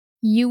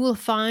You will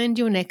find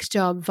your next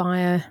job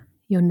via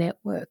your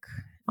network.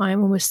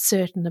 I'm almost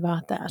certain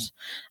about that.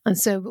 And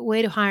so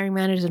where do hiring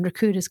managers and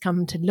recruiters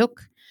come to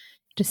look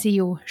to see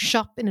your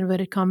shop, in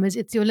inverted commas?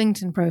 It's your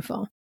LinkedIn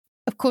profile.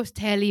 Of course,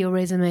 tailor your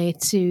resume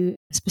to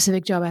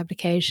specific job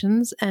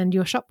applications, and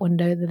your shop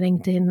window, the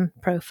LinkedIn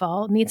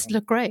profile, needs to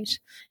look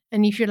great.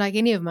 And if you're like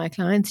any of my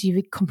clients,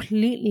 you've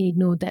completely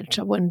ignored that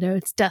shop window.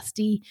 It's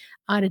dusty,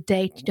 out of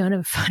date. You don't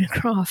have a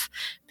photograph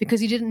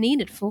because you didn't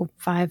need it for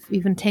 5,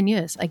 even 10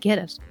 years. I get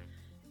it.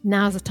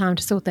 Now's the time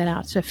to sort that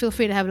out. So feel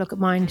free to have a look at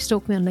mine.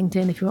 Stalk me on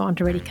LinkedIn if you aren't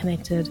already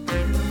connected.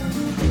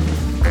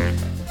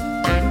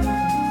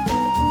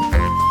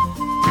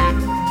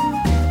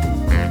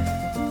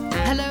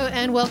 Hello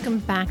and welcome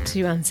back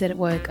to Unsaid at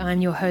Work. I'm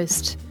your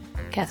host,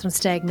 Catherine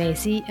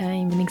Stagnacy.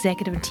 I'm an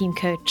executive and team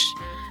coach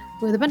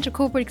with a bunch of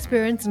corporate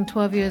experience and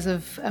 12 years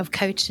of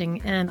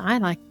coaching. And I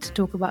like to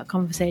talk about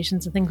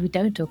conversations and things we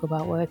don't talk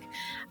about work.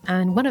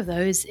 And one of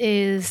those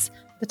is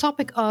the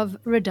topic of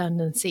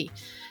redundancy.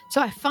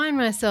 So I find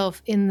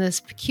myself in this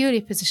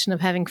peculiar position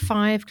of having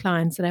 5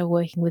 clients that I'm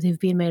working with who've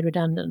been made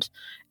redundant.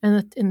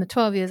 And in the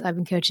 12 years I've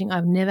been coaching,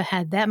 I've never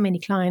had that many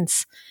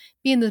clients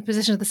be in the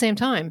position at the same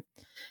time.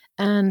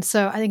 And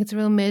so I think it's a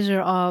real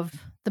measure of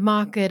the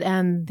market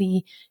and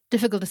the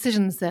difficult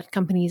decisions that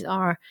companies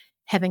are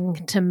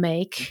having to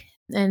make.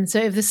 And so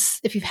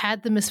if you've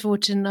had the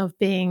misfortune of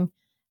being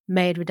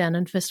made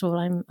redundant, first of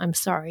all, I'm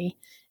sorry.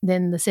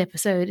 Then this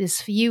episode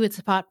is for you. It's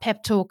a part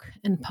pep talk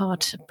and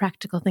part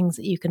practical things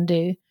that you can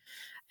do.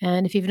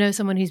 And if you know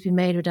someone who's been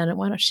made redundant,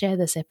 why not share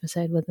this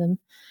episode with them?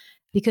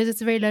 Because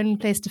it's a very lonely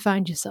place to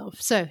find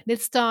yourself. So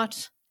let's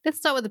start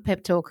with the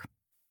pep talk.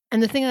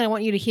 And the thing that I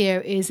want you to hear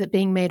is that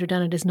being made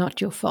redundant is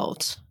not your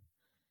fault.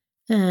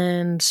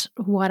 And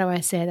why do I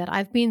say that?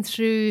 I've been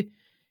through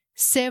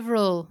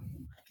several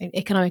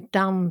economic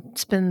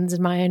downspins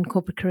in my own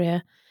corporate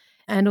career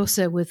and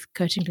also with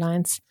coaching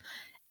clients.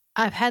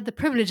 I've had the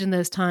privilege in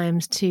those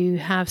times to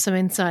have some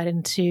insight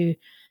into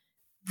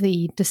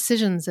the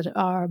decisions that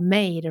are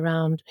made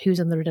around who's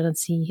on the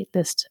redundancy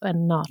list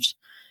and not.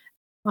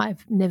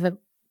 I've never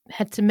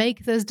had to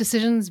make those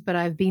decisions, but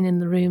I've been in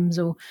the rooms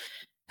or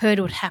heard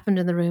what happened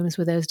in the rooms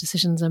where those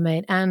decisions are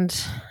made. And,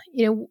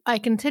 I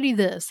can tell you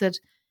this, that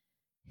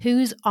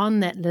who's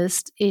on that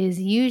list is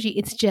usually,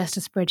 it's just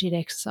a spreadsheet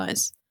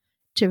exercise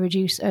to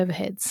reduce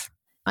overheads.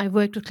 I've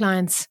worked with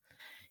clients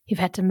who've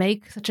had to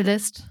make such a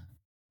list,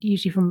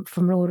 usually from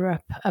an order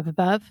up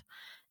above.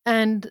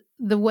 And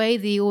the way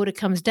the order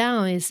comes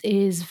down it's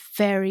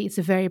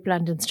a very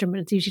blunt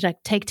instrument. It's usually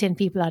like take 10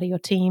 people out of your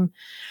team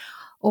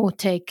or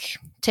take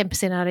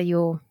 10% out of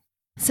your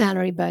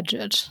salary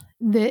budget.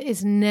 There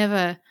is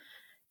never,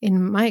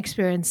 in my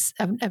experience,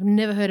 I've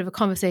never heard of a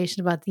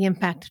conversation about the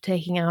impact of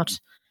taking out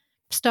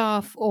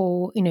staff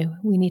or,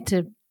 we need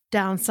to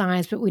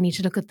downsize, but we need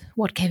to look at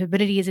what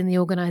capability is in the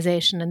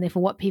organization and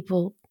therefore what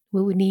people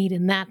will we need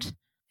in that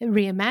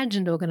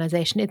reimagined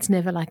organization. It's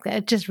never like that.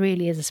 It just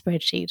really is a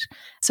spreadsheet.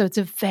 So it's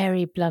a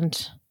very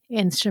blunt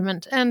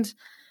instrument. And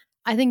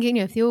I think,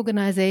 if the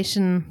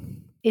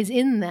organization is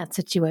in that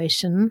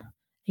situation,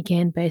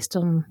 again, based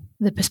on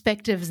the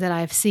perspectives that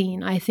I've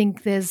seen, I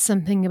think there's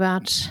something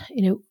about,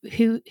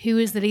 who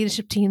is the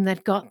leadership team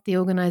that got the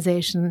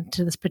organization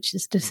to this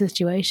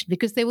situation,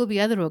 because there will be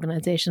other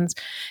organizations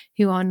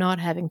who are not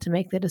having to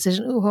make that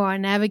decision, who are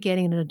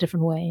navigating it in a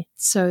different way.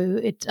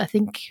 So I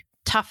think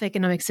tough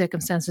economic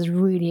circumstances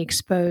really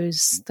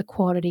expose the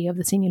quality of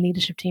the senior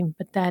leadership team,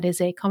 but that is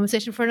a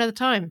conversation for another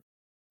time.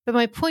 But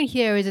my point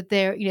here is that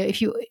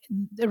if you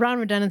around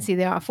redundancy,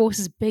 there are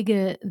forces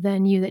bigger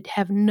than you that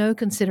have no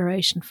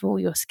consideration for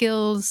your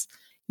skills,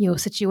 your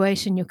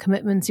situation, your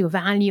commitments, your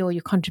value, or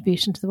your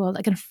contribution to the world.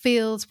 Like, it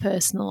feels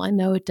personal. I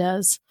know it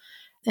does.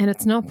 And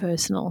it's not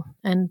personal.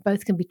 And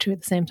both can be true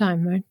at the same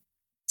time, right?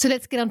 So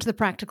let's get onto the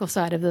practical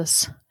side of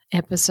this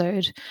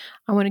episode.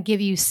 I want to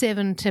give you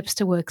 7 tips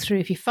to work through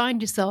if you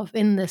find yourself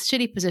in this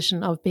shitty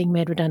position of being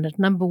made redundant.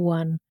 Number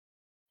 1,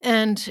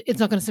 and it's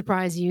not going to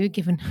surprise you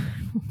given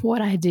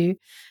what I do,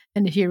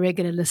 and if you're a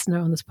regular listener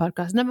on this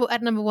podcast,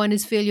 number 1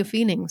 is feel your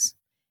feelings.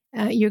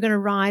 You're going to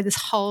ride this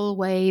whole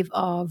wave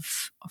of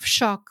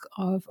shock,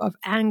 of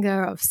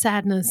anger, of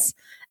sadness,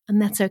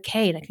 and that's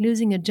okay. Like,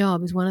 losing a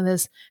job is one of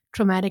those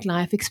traumatic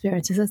life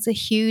experiences. That's a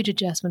huge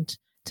adjustment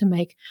to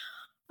make.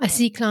 I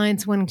see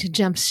clients wanting to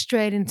jump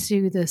straight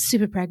into the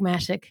super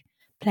pragmatic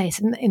place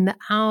in the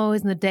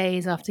hours and the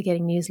days after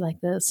getting news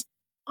like this.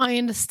 I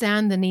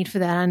understand the need for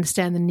that. I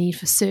understand the need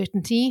for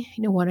certainty,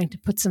 wanting to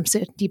put some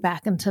certainty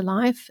back into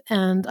life.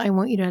 And I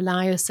want you to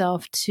allow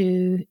yourself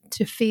to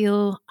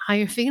feel how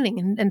you're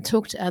feeling and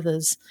talk to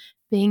others.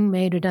 Being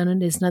made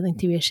redundant is nothing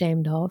to be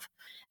ashamed of.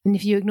 And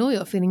if you ignore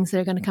your feelings,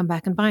 they're going to come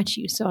back and bite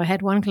you. So I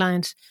had one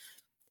client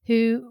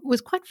who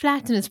was quite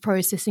flat in his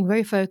processing,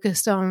 very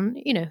focused on,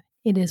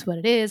 it is what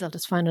it is. I'll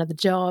just find another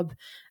job.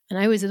 And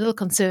I was a little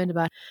concerned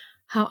about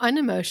how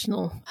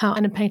unemotional, how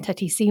unimpacted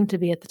he seemed to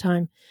be at the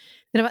time.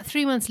 Then about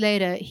 3 months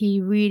later, he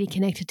really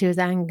connected to his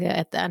anger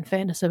at the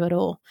unfairness of it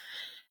all.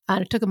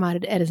 And it took him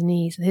out at his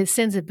knees. And his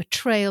sense of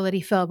betrayal that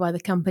he felt by the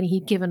company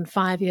he'd given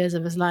 5 years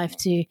of his life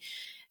to.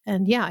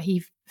 And yeah,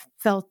 he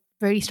felt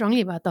very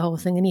strongly about the whole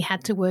thing. And he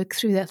had to work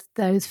through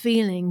those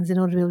feelings in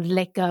order to be able to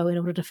let go, in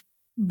order to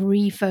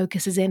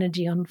refocus his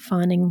energy on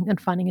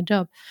finding a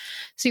job.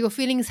 So your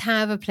feelings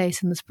have a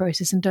place in this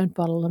process, and don't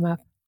bottle them up.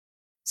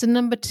 So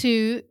number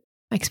 2,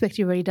 I expect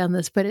you've already done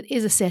this, but it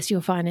is assess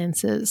your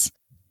finances.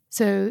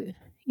 So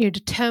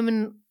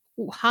determine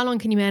how long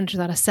can you manage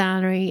without a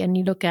salary, and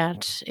you look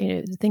at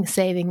the things: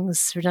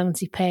 savings,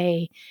 redundancy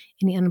pay,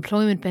 any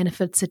unemployment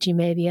benefits that you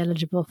may be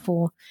eligible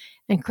for.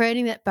 And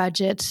creating that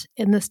budget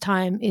in this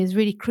time is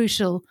really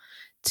crucial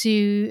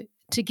to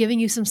giving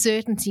you some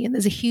certainty. And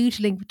there's a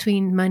huge link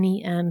between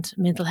money and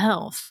mental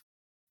health.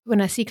 When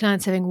I see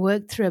clients having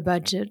worked through a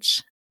budget,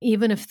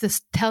 even if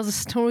this tells a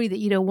story that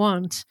you don't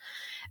want,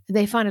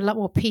 they find a lot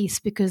more peace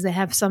because they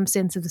have some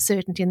sense of the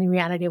certainty and the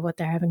reality of what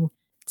they're having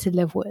to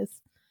live with.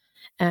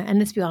 And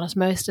let's be honest,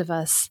 most of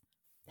us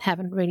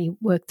haven't really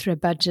worked through a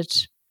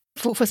budget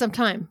for some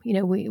time.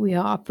 We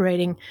are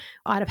operating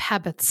out of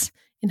habits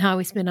in how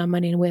we spend our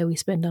money and where we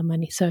spend our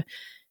money. So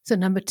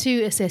number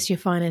 2, assess your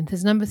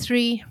finances. Number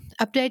 3,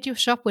 update your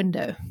shop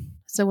window.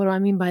 So what do I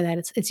mean by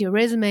that? It's your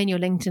resume and your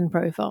LinkedIn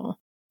profile.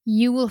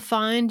 You will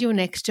find your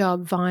next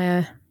job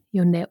via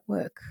your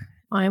network.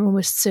 I am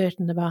almost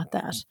certain about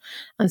that.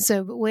 And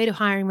so where do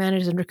hiring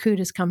managers and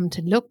recruiters come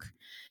to look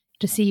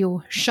to see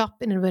your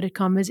shop, in inverted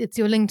commas? It's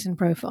your LinkedIn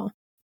profile.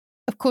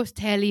 Of course,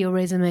 tailor your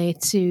resume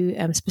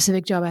to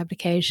specific job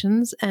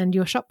applications, and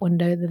your shop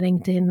window, the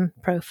LinkedIn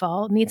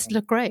profile, needs to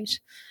look great.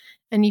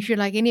 And if you're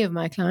like any of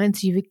my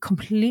clients, you've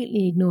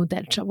completely ignored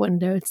that shop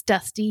window. It's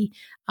dusty,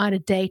 out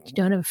of date. You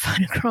don't have a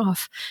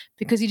photograph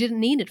because you didn't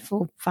need it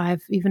for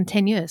 5, even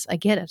 10 years. I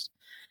get it.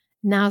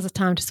 Now's the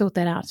time to sort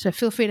that out. So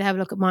feel free to have a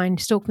look at mine.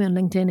 Stalk me on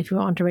LinkedIn if you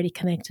aren't already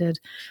connected.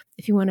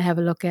 If you want to have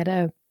a look at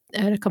a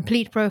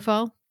complete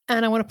profile.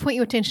 And I want to point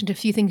your attention to a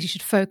few things you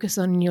should focus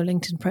on in your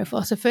LinkedIn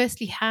profile. So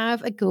firstly,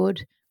 have a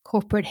good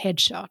corporate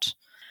headshot.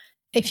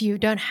 If you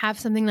don't have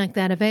something like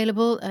that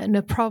available,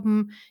 no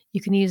problem. You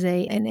can use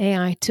an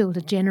AI tool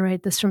to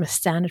generate this from a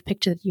standard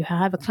picture that you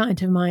have. A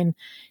client of mine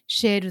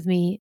shared with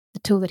me the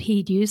tool that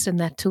he'd used, and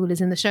that tool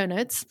is in the show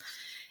notes.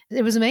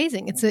 It was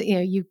amazing. It's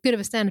you could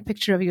have a standard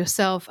picture of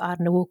yourself out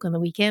on a walk on the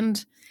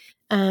weekend,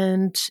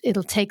 and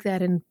it'll take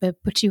that and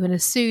put you in a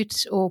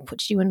suit or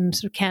put you in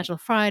sort of casual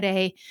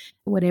Friday,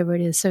 whatever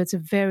it is. So it's a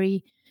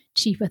very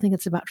cheap, I think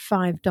it's about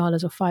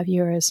 $5 or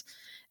 €5.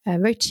 A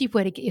very cheap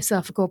way to get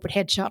yourself a corporate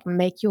headshot and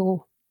make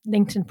your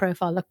LinkedIn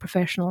profile look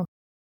professional.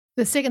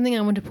 The second thing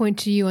I want to point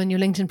to you on your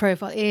LinkedIn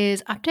profile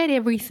is update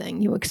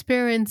everything: your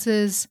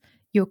experiences,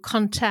 your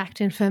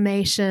contact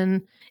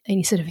information,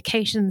 any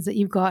certifications that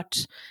you've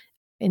got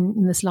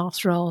in this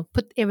last role.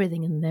 Put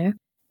everything in there.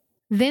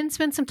 Then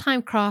spend some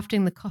time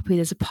crafting the copy.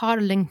 There's a part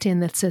of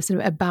LinkedIn that's a sort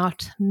of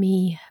about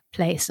me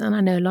place. And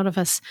I know a lot of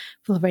us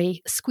feel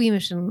very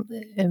squeamish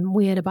and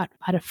weird about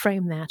how to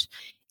frame that.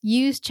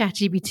 Use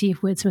ChatGPT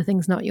if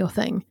wordsmithing's not your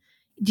thing.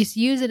 Just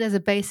use it as a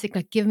basic,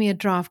 like give me a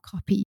draft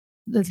copy.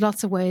 There's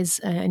lots of ways,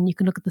 and you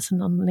can look at this on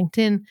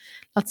LinkedIn,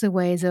 lots of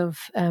ways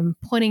of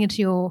pointing it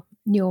to your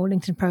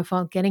LinkedIn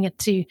profile, getting it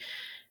to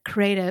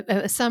create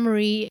a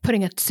summary,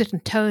 putting a certain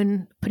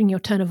tone, putting your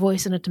tone of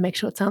voice in it to make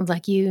sure it sounds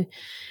like you.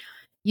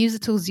 Use the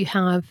tools you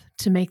have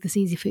to make this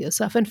easy for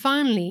yourself. And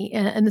finally,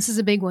 and this is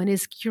a big one,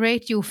 is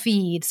curate your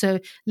feed. So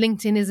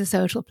LinkedIn is a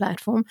social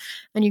platform,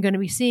 and you're going to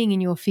be seeing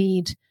in your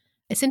feed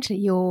essentially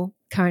your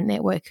current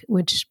network,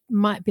 which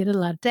might be a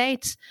little out of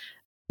date.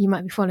 You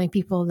might be following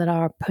people that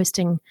are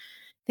posting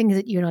things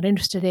that you're not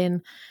interested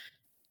in.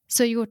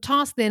 So your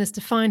task then is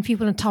to find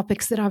people and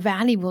topics that are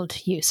valuable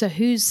to you. So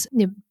whose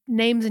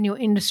names in your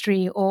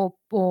industry or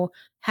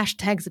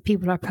hashtags that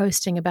people are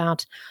posting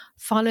about,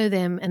 follow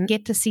them and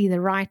get to see the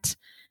right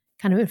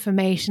kind of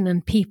information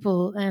and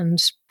people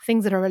and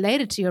things that are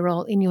related to your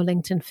role in your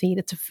LinkedIn feed.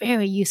 It's a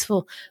very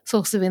useful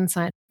source of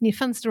insight. And a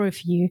fun story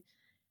for you.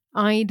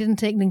 I didn't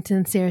take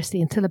LinkedIn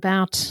seriously until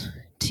about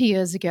 2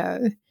 years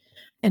ago.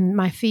 And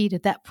my feed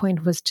at that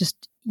point was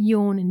just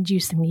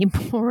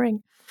yawn-inducingly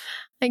boring.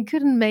 I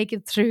couldn't make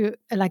it through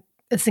like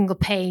a single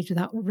page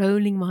without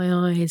rolling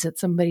my eyes at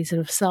somebody sort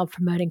of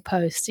self-promoting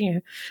post.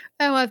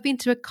 Oh, I've been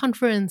to a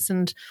conference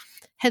and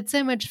had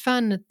so much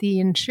fun at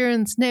the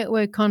Insurance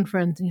Network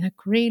conference. And you're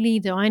like, really?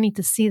 Do I need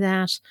to see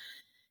that?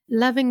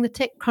 Loving the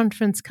tech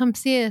conference. Come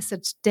see us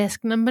at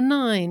desk number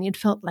 9. It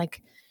felt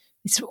like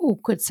this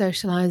awkward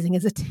socializing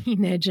as a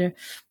teenager.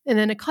 And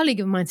then a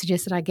colleague of mine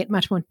suggested I get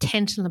much more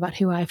intentional about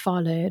who I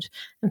followed.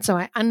 And so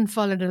I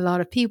unfollowed a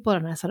lot of people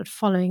and I started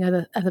following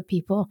other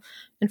people.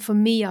 And for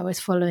me, I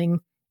was following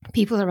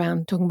people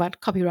around talking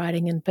about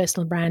copywriting and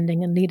personal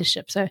branding and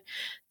leadership. So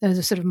those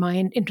are sort of my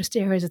interest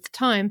areas at the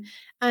time.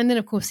 And then,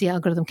 of course, the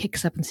algorithm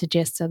kicks up and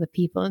suggests other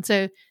people. And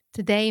so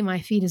today my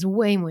feed is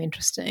way more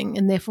interesting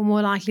and therefore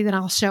more likely that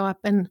I'll show up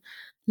and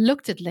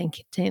looked at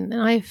LinkedIn.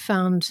 And I've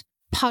found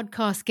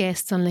podcast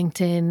guests on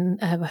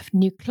LinkedIn. I have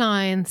new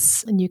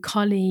clients, new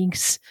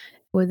colleagues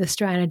with a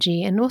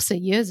strategy. And also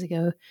years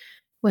ago,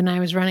 when I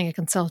was running a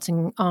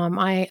consulting arm,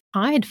 I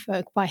hired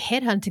folk by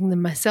headhunting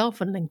them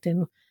myself on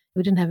LinkedIn.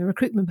 We didn't have a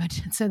recruitment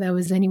budget, so that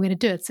was the only way to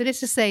do it. So let's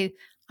just say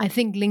I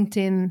think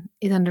LinkedIn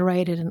is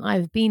underrated, and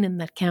I've been in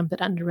that camp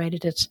that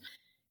underrated it.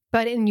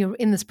 But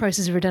in this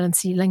process of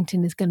redundancy,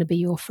 LinkedIn is going to be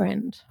your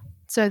friend.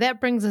 So that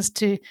brings us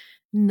to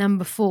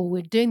number 4.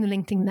 We're doing the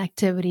LinkedIn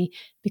activity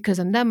because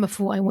on number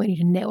 4, I want you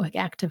to network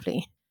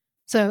actively.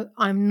 So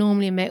I'm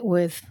normally met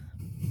with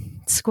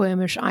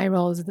squirmish eye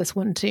rolls at this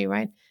one too,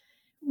 right?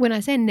 When I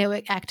say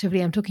network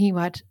actively, I'm talking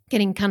about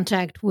getting in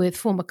contact with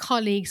former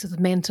colleagues, with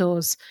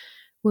mentors,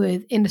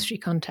 with industry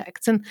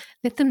contacts, and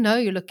let them know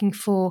you're looking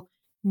for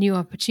new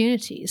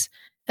opportunities.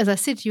 As I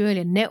said to you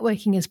earlier,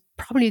 networking is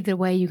probably the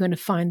way you're going to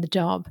find the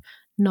job,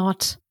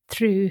 not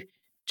through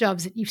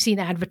jobs that you've seen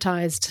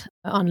advertised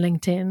on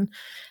LinkedIn.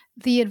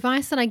 The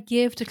advice that I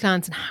give to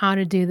clients on how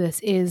to do this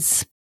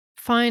is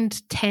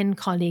find 10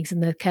 colleagues in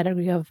the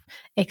category of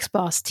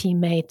ex-boss,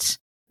 teammate,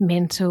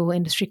 mentor,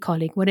 industry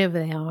colleague, whatever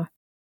they are.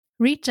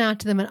 Reach out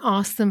to them and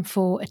ask them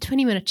for a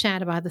 20-minute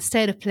chat about the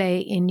state of play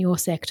in your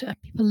sector.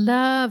 People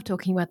love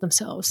talking about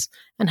themselves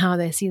and how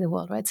they see the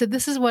world, right? So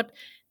this is what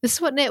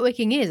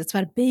networking is. It's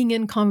about being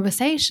in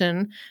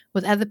conversation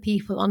with other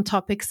people on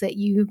topics that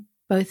you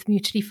both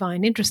mutually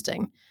find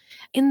interesting.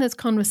 In those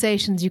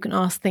conversations, you can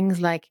ask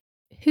things like,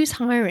 who's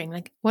hiring?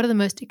 Like, what are the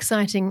most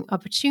exciting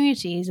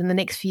opportunities in the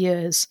next few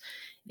years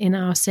in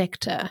our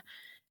sector?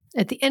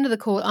 At the end of the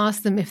call,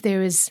 ask them if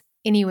there is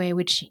any way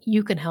which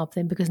you can help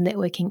them, because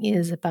networking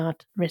is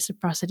about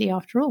reciprocity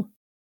after all.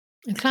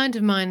 A client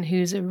of mine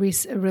who's a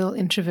real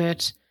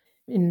introvert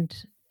and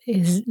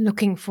is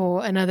looking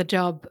for another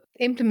job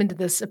implemented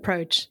this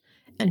approach,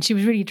 and she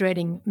was really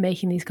dreading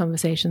making these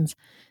conversations.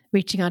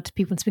 Reaching out to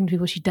people and speaking to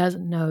people she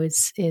doesn't know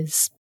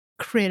is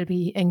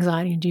incredibly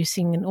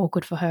anxiety-inducing and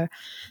awkward for her.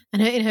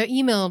 And in her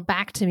email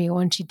back to me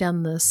once she'd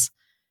done this,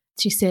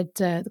 she said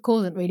the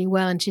call went really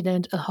well and she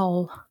learned a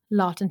whole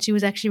lot, and she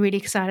was actually really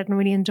excited and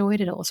really enjoyed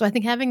it all. So I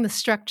think having the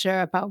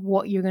structure about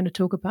what you're going to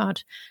talk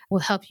about will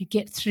help you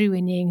get through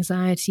any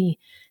anxiety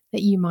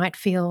that you might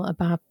feel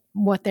about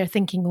what they're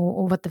thinking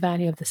or what the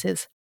value of this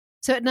is.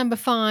 So at number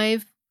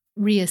 5,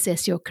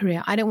 reassess your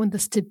career. I don't want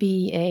this to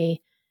be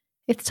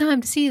it's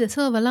time to see the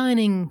silver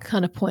lining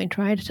kind of point,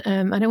 right?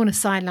 I don't want to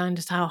sideline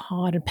just how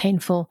hard and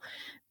painful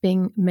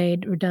being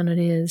made redundant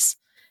is.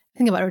 The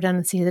thing about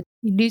redundancy is that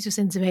you lose your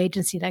sense of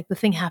agency, like the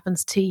thing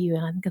happens to you,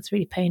 and I think it's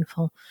really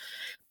painful.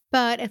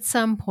 But at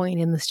some point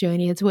in this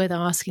journey, it's worth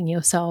asking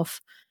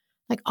yourself,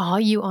 like, are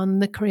you on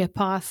the career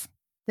path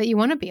that you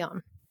want to be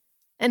on?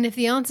 And if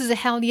the answer is a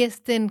hell yes,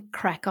 then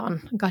crack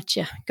on.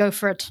 Gotcha. Go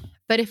for it.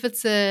 But if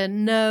it's a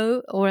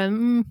no or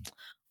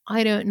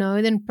I don't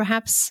know, then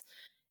perhaps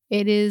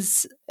it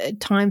is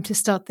time to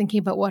start thinking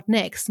about what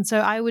next. And so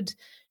I would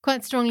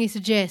quite strongly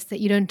suggest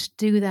that you don't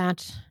do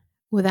that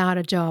without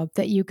a job,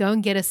 that you go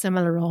and get a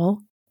similar role,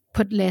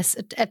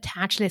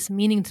 attach less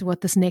meaning to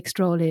what this next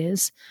role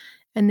is.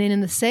 And then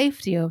in the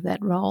safety of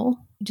that role,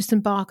 just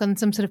embark on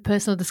some sort of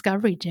personal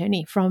discovery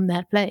journey from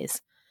that place.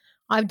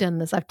 I've done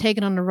this. I've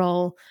taken on a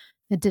role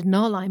that did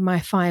not light my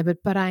fire,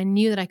 but I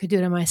knew that I could do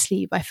it on my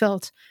sleeve. I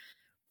felt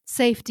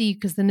safety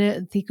because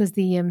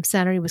the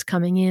salary was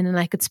coming in, and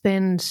I could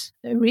spend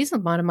a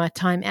reasonable amount of my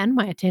time and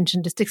my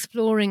attention just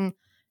exploring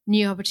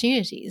new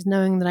opportunities,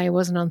 knowing that I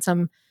wasn't on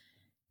some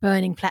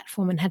burning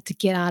platform and had to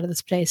get out of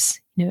this place,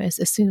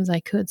 as soon as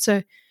I could.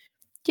 So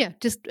yeah,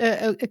 just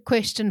a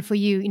question for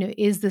you,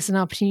 is this an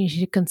opportunity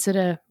to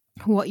consider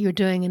what you're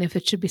doing and if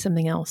it should be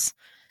something else?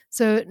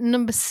 So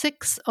number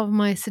 6 of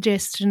my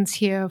suggestions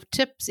here of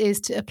tips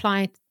is to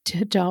apply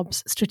to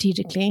jobs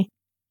strategically.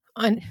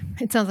 And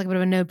it sounds like a bit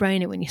of a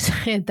no-brainer when you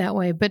say it that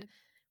way, but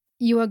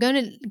you are going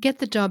to get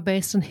the job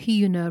based on who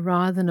you know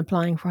rather than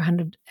applying for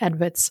 100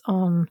 adverts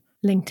on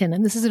LinkedIn.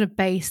 And this is sort of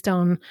based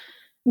on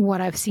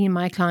what I've seen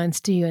my clients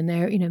do, and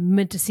they're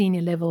mid to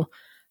senior level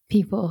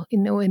people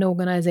in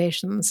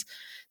organizations.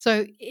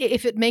 So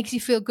if it makes you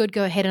feel good,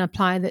 go ahead and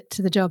apply that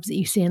to the jobs that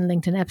you see on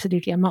LinkedIn.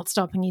 Absolutely. I'm not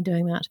stopping you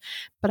doing that,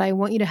 but I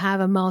want you to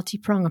have a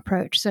multi-prong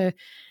approach. So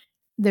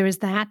there is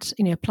that,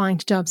 applying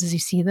to jobs as you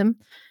see them.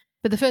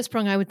 But the first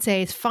prong I would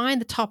say is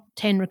find the top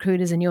 10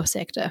 recruiters in your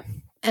sector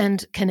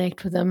and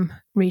connect with them,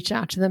 reach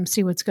out to them,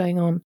 see what's going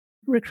on.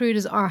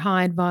 Recruiters are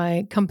hired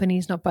by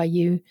companies, not by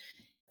you.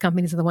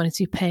 Companies are the ones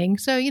who are paying.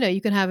 So, you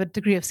can have a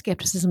degree of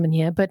skepticism in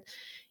here, but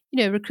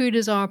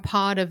recruiters are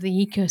part of the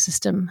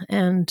ecosystem,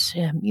 and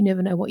you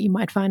never know what you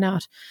might find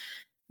out.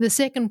 The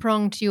second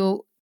prong to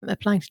your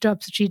applying to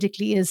jobs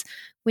strategically is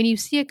when you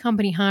see a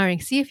company hiring,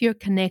 see if you're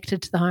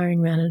connected to the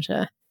hiring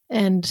manager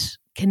and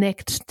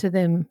connect to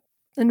them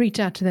and reach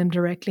out to them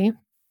directly.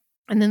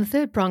 And then the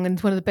third prong, and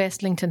it's one of the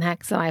best LinkedIn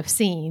hacks that I've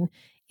seen,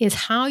 is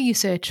how you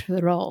search for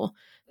the role.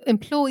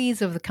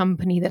 Employees of the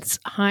company that's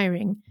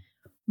hiring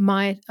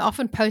might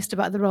often post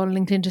about the role on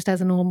LinkedIn just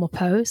as a normal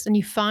post, and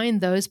you find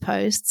those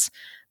posts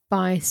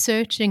by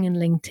searching in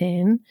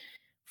LinkedIn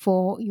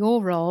for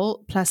your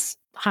role plus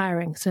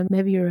hiring. So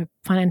maybe you're a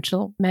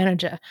financial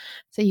manager.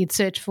 So you'd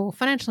search for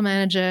financial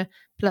manager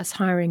plus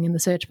hiring in the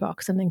search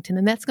box on LinkedIn.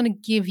 And that's going to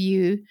give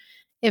you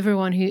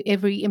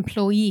every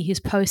employee who's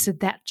posted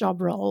that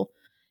job role.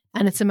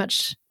 And it's a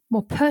much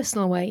more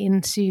personal way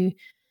into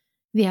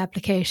the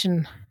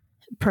application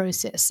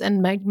process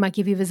and might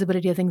give you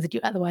visibility of things that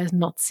you're otherwise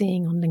not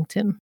seeing on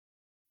LinkedIn.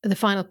 The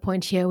final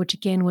point here, which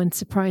again won't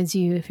surprise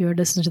you if you're a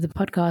listener to the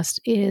podcast,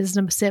 is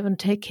number 7,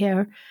 take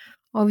care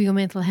of your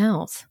mental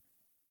health.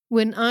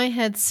 When I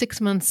had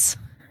 6 months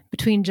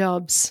between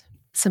jobs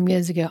some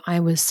years ago, I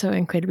was so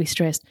incredibly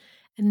stressed,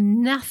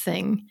 and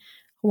nothing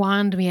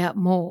wound me up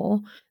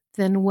more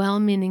than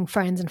well-meaning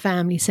friends and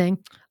family saying,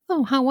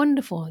 "Oh, how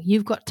wonderful,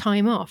 you've got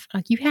time off."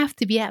 Like, you have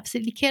to be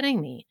absolutely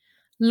kidding me.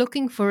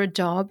 Looking for a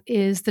job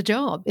is the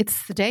job.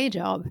 It's the day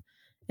job.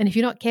 And if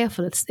you're not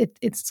careful,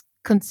 it's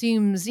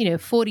consumes,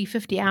 40,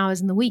 50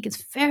 hours in the week.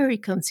 It's very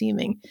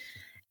consuming.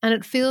 And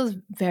it feels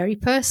very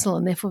personal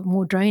and therefore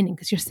more draining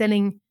because you're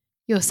selling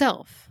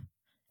yourself.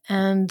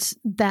 And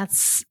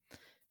it's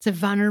a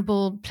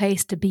vulnerable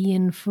place to be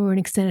in for an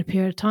extended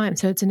period of time.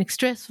 So it's an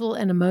stressful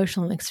and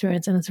emotional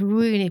experience. And it's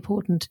really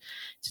important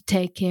to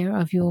take care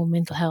of your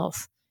mental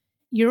health.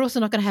 You're also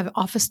not going to have an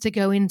office to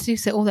go into.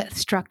 So all that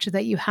structure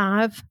that you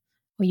have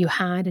or you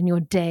had in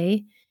your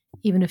day,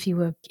 even if you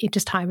were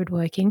just hybrid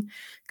working,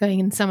 going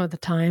in some of the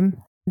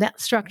time, that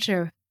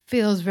structure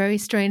feels very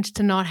strange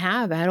to not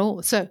have at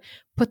all. So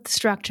put the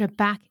structure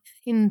back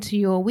into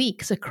your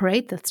week. So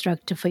create that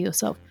structure for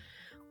yourself.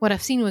 What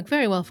I've seen work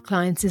very well for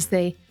clients is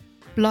they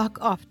block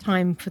off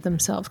time for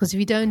themselves. Because if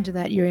you don't do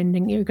that, you're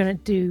going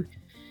to do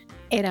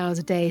 8 hours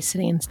a day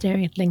sitting and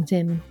staring at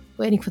LinkedIn,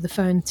 waiting for the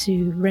phone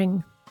to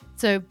ring.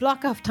 So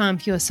block off time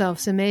for yourself.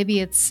 So maybe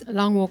it's a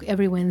long walk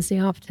every Wednesday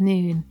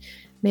afternoon.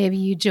 Maybe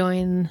you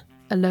join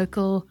a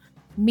local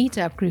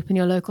meetup group in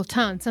your local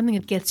town, something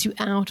that gets you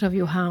out of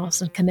your house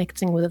and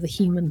connecting with other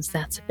humans.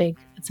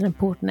 It's an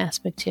important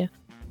aspect here.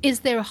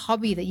 Is there a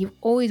hobby that you've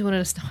always wanted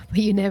to start but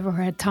you never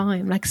had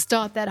time? Like,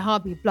 start that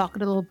hobby, block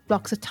little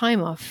blocks of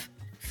time off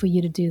for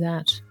you to do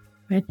that,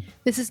 right?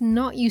 This is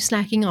not you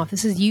slacking off.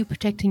 This is you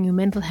protecting your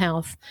mental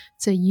health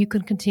so you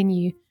can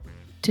continue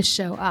to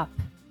show up.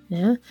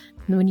 Yeah.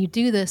 And when you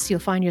do this, you'll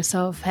find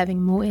yourself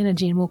having more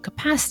energy and more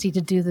capacity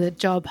to do the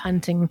job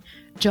hunting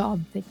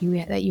job that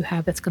you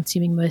have that's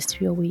consuming most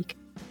of your week.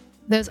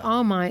 Those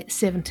are my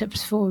 7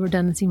 tips for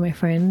redundancy, my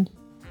friend.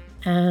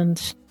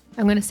 And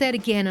I'm going to say it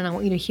again, and I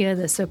want you to hear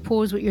this. So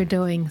pause what you're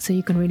doing so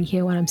you can really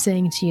hear what I'm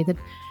saying to you, that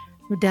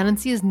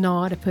redundancy is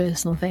not a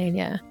personal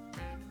failure.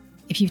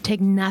 If you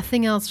take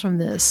nothing else from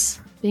this,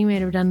 being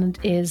made redundant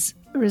is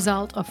a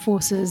result of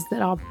forces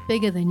that are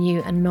bigger than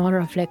you and not a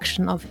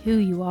reflection of who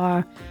you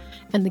are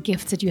and the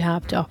gifts that you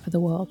have to offer the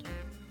world.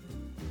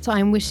 So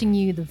I'm wishing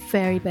you the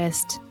very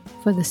best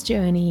for this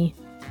journey.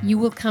 You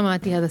will come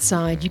out the other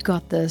side. You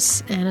got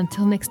this. And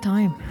until next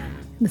time,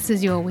 this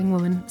is your Wing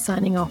Woman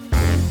signing off.